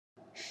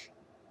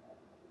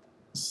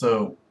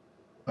So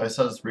I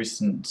saw this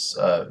recent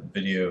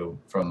video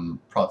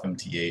from Prof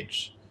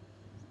MTH.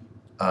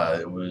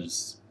 It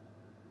was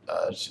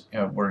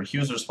where he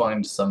was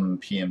responding to some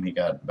PM he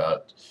got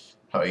about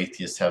how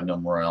atheists have no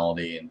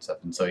morality and stuff,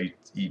 and so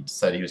he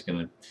said he was going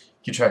to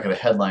keep track of the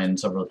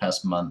headlines over the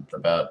past month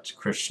about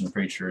Christian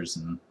preachers,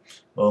 and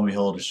lo and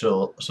behold, it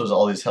shows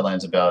all these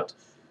headlines about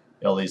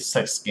all these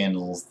sex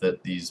scandals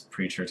that these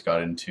preachers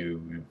got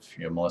into,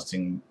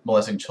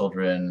 molesting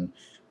children,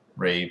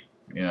 rape,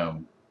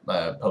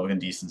 public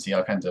indecency,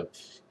 all kinds of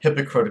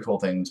hypocritical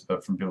things,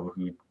 but from people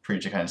who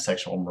preach a kind of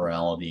sexual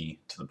morality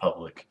to the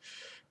public.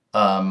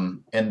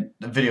 And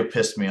the video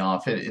pissed me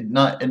off.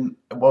 Well,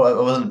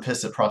 I wasn't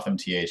pissed at Prof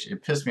MTH.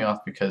 It pissed me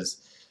off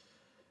because,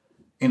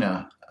 you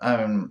know,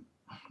 um,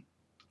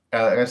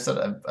 like I've said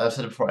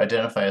it before. I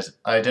identify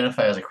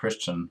as a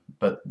Christian,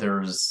 but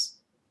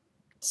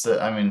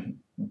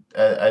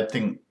I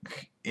think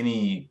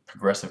any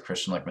progressive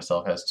Christian like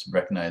myself has to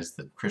recognize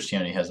that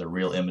Christianity has a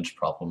real image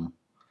problem,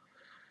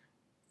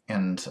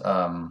 and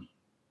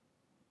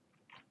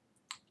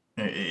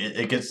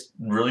it gets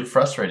really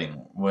frustrating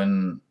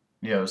when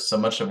so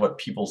much of what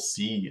people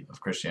see of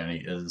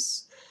Christianity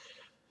is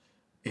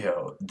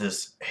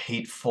this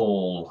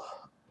hateful,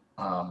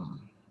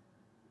 um,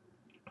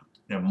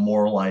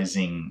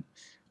 moralizing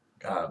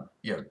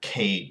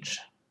cage,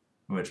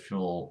 which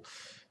people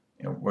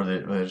where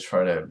they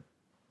try to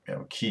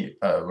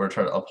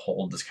try to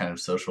uphold this kind of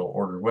social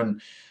order.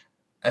 When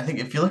I think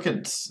if you look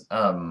at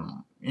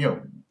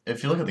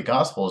if you look at the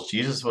Gospels,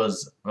 Jesus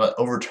was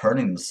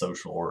overturning the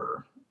social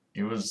order.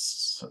 He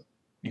was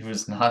he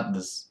was not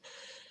this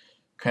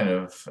kind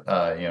of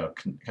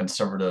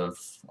conservative,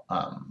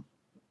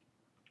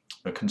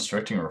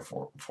 constricting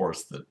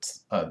force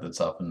that's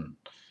often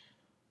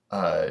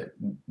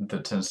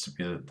that tends to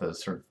be the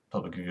sort of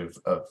public view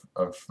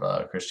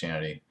of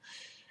Christianity.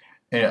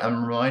 And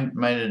I'm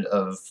reminded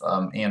of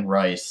Anne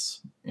Rice.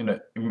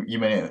 You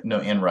may know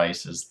Anne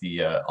Rice is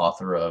the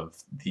author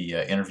of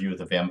the Interview with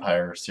the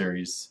Vampire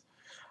series.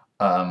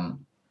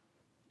 Um,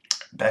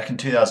 Back in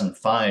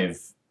 2005,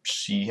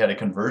 she had a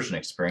conversion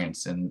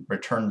experience and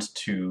returned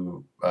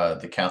to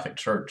the Catholic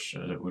Church,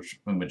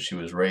 in which she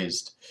was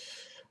raised,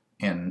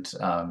 and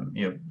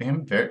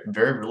became very,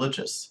 very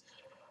religious.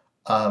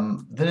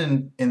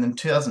 Then in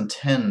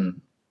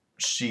 2010,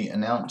 she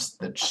announced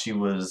that she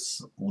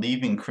was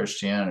leaving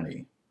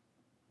Christianity.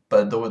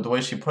 But the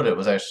way she put it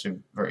was actually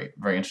very,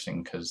 very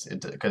interesting because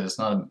it's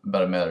not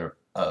about a matter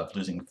of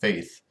losing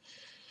faith.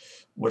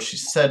 What she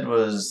said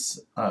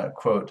was,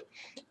 quote,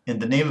 "In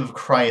the name of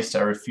Christ,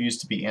 I refuse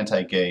to be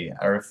anti-gay.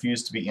 I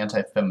refuse to be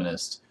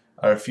anti-feminist.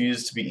 I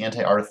refuse to be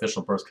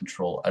anti-artificial birth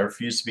control. I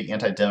refuse to be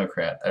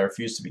anti-democrat. I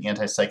refuse to be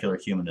anti-secular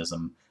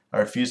humanism. I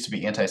refuse to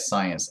be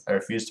anti-science. I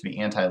refuse to be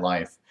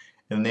anti-life.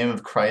 In the name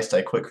of Christ,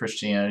 I quit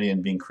Christianity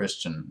and being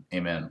Christian.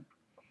 Amen."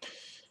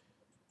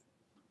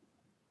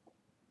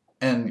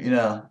 And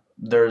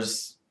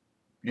there's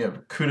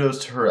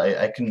kudos to her.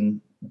 I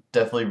can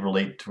definitely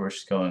relate to where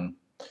she's going.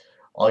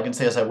 All I can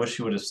say is I wish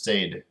she would have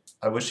stayed.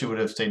 I wish she would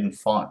have stayed and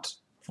fought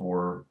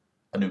for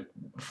a new,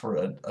 for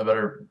a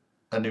better,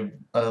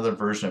 another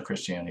version of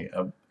Christianity,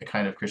 a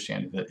kind of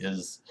Christianity that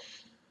is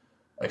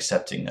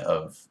accepting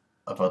of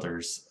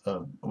others,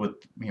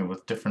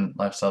 with different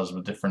lifestyles,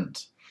 with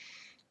different,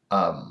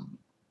 um,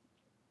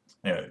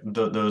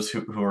 those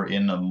who are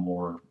in a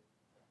more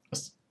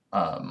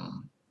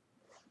um,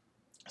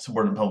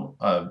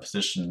 subordinate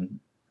position.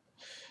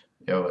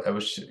 I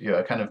wish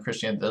a kind of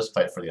Christianity does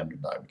fight for the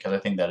underdog, because I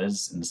think that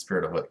is in the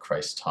spirit of what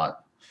Christ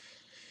taught.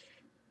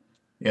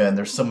 And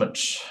there's so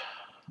much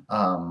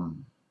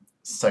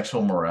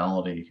sexual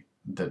morality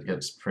that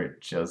gets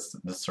preached, just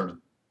this sort of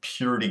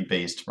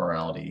purity-based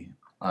morality.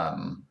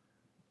 And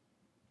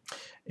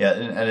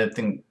I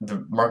think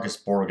the Marcus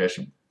Borg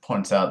actually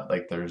points out,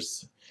 like,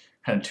 there's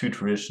kind of two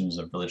traditions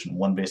of religion,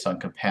 one based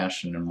on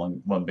compassion and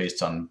one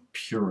based on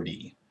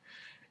purity.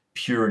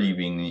 Purity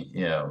being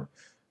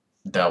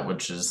that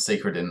which is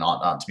sacred and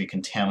ought not to be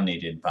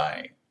contaminated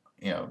by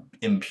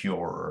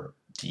impure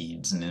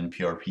deeds and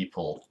impure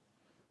people.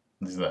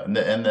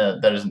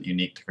 That isn't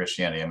unique to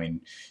Christianity. I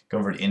mean, go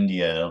over to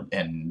India,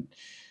 and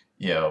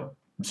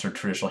sort of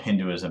traditional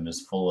Hinduism is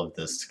full of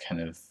this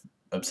kind of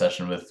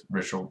obsession with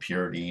ritual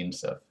purity and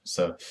stuff.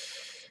 So,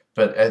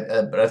 but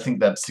I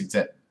think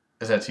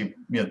is actually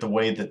the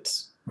way that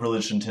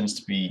religion tends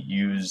to be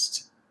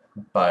used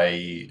by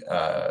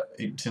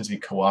it tends to be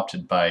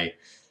co-opted by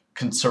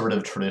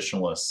conservative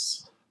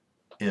traditionalists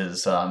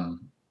is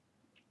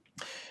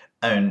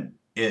and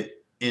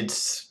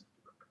it's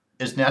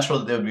natural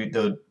that they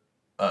would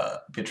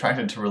be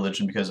attracted to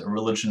religion because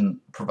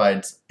religion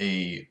provides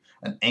an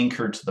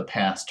anchor to the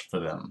past for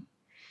them.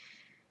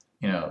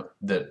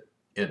 That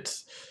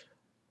it's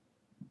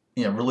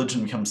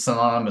religion becomes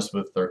synonymous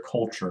with their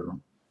culture,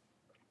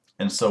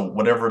 and so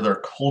whatever their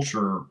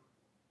culture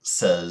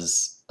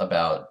says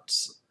about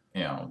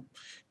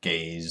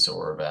gays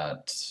or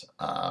about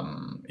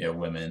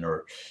women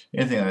or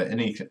anything like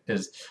that,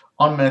 is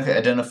automatically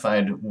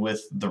identified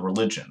with the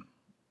religion.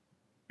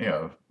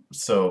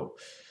 So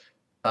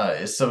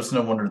so it's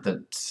no wonder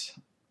that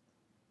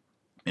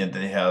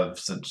they have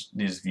such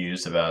these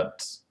views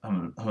about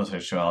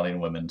homosexuality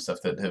and women and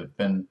stuff that have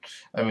been.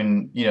 I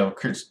mean,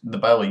 the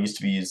Bible used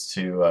to be used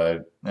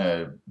to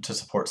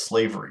support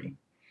slavery.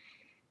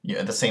 Yeah,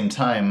 at the same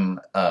time,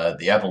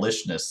 the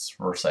abolitionists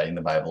were citing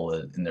the Bible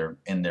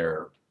in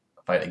their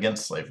fight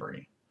against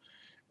slavery.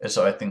 And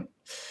so I think,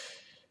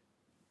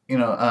 you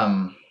know,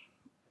 um,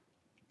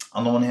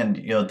 on the one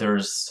hand,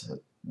 there's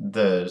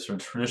the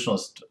sort of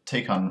traditionalist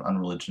take on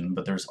religion,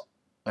 but there's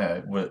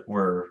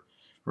where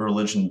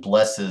religion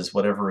blesses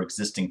whatever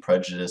existing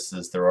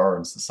prejudices there are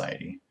in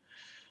society.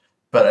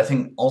 But I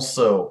think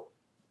also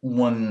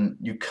when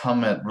you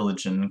come at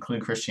religion,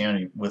 including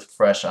Christianity, with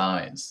fresh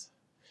eyes,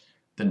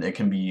 then it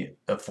can be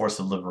a force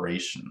of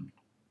liberation.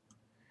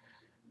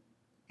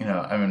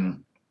 I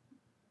mean,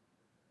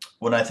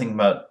 when I think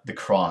about the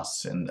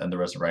cross and the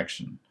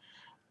resurrection,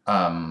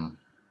 um,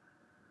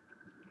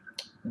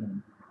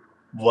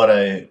 what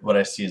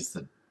I see is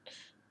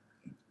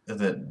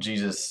that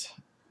Jesus,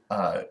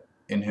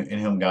 in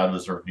whom God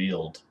was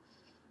revealed,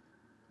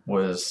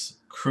 was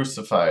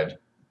crucified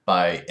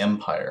by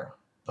empire,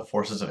 the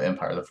forces of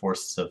empire, the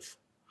forces of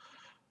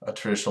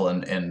traditional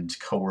and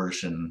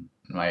coercion,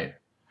 might,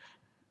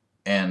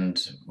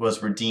 and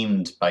was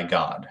redeemed by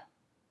God.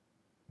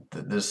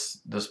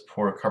 This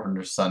poor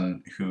carpenter's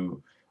son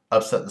who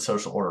upset the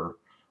social order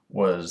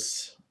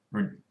was,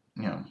 you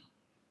know,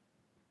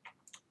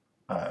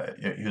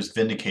 he was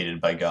vindicated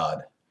by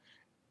God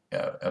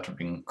after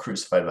being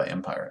crucified by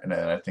empire. And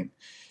I think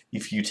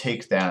if you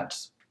take that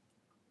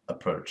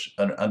approach,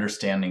 an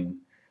understanding,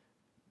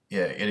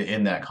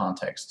 in that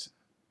context,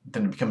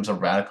 then it becomes a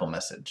radical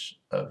message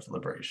of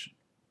liberation.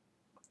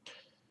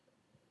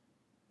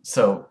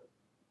 So,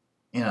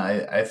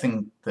 I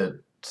think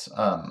that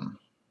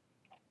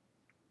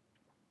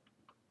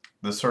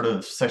the sort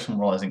of sexual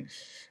moralizing,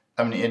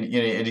 I mean,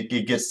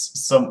 it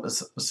gets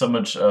so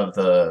much of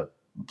the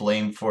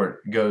blame for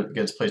it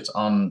gets placed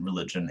on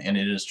religion, and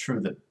it is true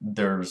that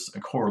there's a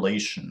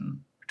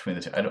correlation between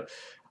the two.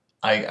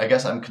 I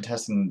guess I'm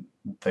contesting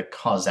the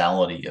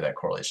causality of that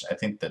correlation. I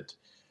think that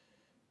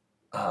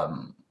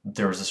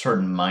there's a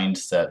certain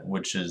mindset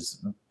which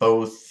is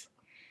both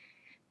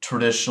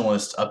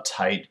traditionalist,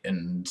 uptight,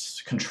 and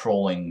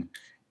controlling,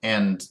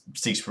 and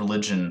seeks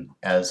religion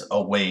as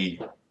a way,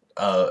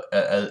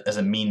 as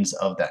a means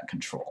of that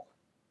control.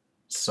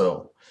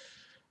 So,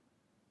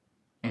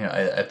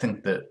 I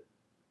think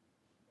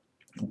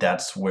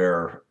that's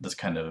where this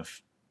kind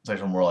of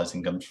sexual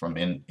moralizing comes from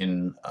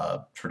in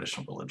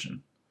traditional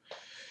religion.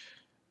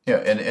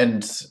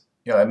 And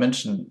I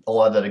mentioned a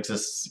lot of that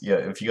exists.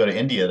 If you go to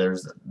India,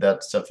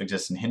 that stuff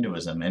exists in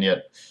Hinduism, and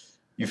yet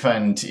you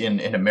find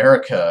in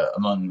America,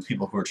 among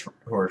people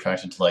who are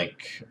attracted to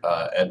like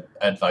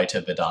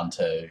Advaita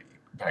Vedanta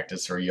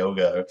practice or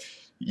yoga,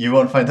 you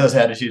won't find those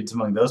attitudes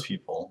among those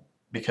people,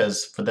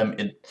 because for them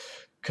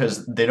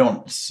because they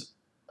don't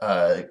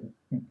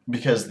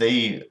because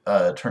they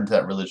turn to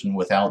that religion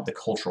without the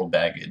cultural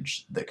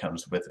baggage that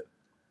comes with it.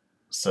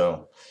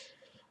 So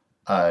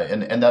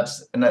and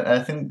I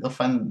think you'll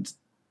find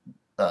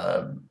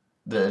that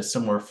it's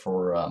similar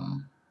for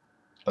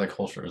other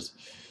cultures.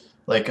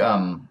 Like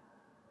they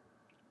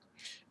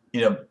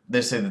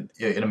say that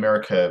in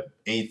America,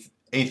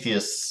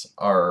 atheists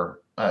are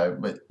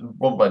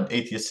worldwide,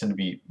 atheists tend to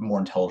be more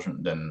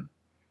intelligent than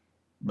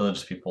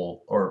religious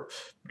people,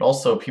 but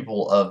also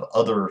people of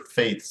other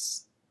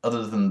faiths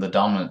other than the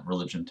dominant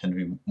religion tend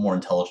to be more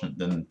intelligent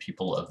than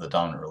people of the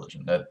dominant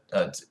religion.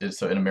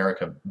 So in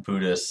America,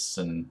 Buddhists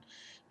and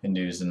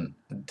Hindus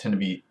tend to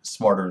be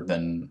smarter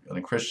than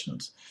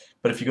Christians.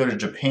 But if you go to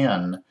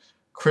Japan,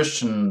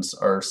 Christians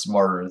are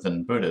smarter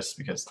than Buddhists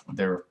because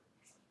uh,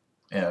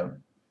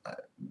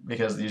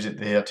 usually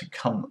they have to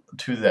come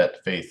to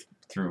that faith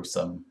through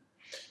some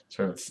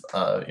sort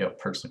of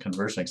personal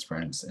conversion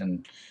experience.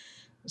 And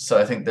so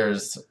I think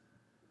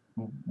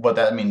what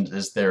that means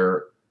is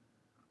they're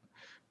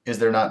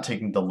not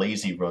taking the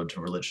lazy road to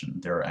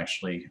religion. They're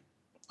actually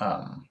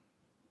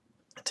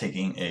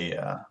taking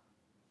a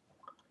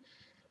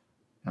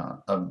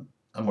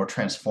more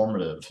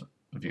transformative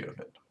view of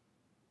it.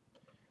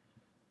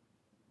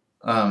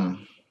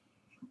 And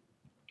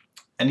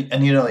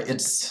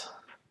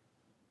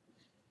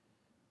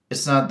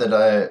it's not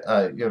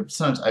that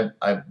sometimes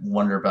I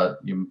wonder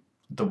about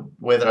the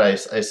way that I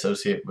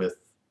associate with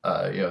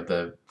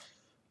the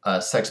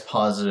sex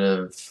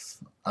positive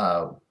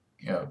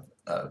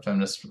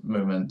feminist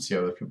movements,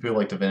 people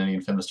like Divinity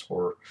and feminist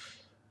horror.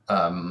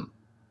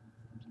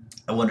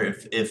 I wonder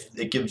if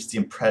it gives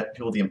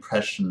people the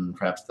impression,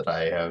 perhaps, that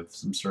I have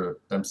some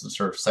sort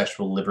of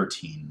sexual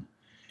libertine,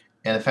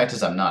 and the fact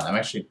is I'm not. I'm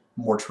actually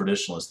more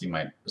traditionalist, you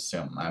might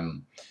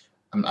assume.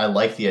 I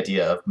like the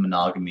idea of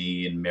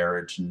monogamy and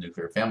marriage and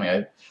nuclear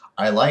family.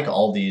 I like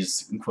all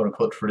these quote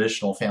unquote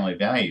traditional family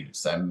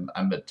values. I'm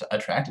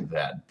attracted to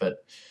that,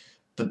 but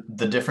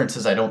the difference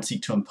is I don't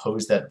seek to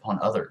impose that upon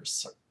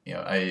others.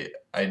 I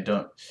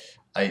don't.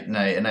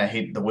 I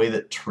hate the way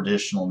that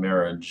traditional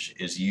marriage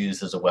is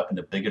used as a weapon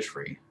of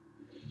bigotry.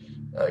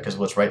 because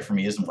what's right for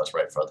me isn't what's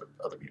right for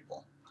other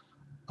people.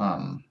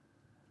 Um,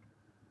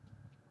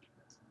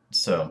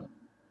 so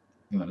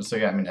so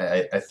yeah, I mean,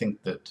 I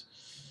think that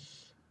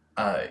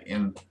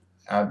in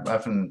I've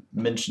often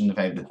mentioned the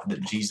fact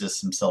that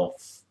Jesus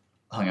himself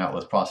hung out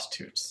with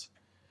prostitutes,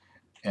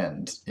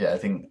 and yeah, I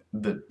think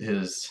that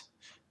the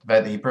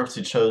fact that he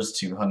purposely chose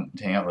to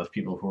hang out with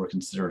people who were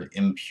considered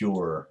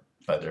impure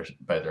by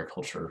their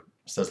culture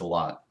says a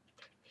lot.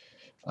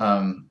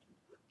 Um,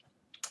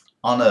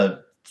 on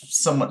a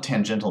somewhat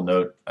tangential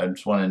note, I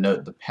just want to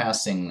note the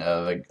passing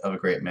of a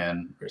great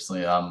man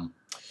recently.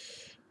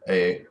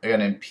 A guy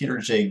named Peter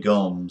J.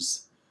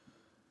 Gomes,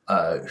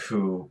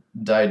 who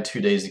died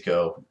 2 days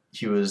ago.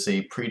 He was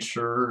a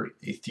preacher,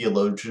 a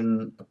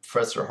theologian, a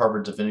professor at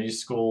Harvard Divinity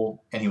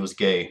School, and he was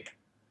gay.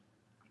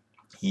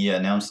 He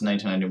announced in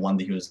 1991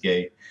 that he was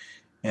gay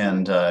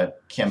and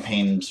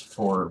campaigned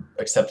for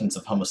acceptance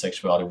of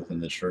homosexuality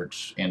within the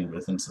church and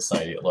within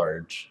society at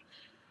large.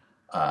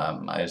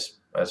 I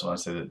just want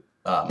to say that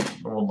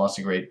the world lost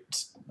a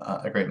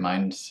great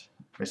mind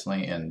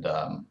recently, and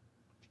I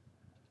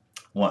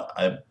want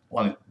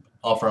to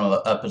offer him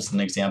up as an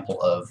example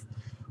of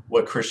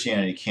what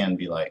Christianity can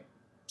be like.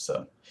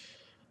 So,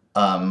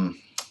 I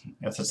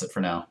guess that's it for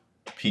now.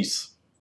 Peace.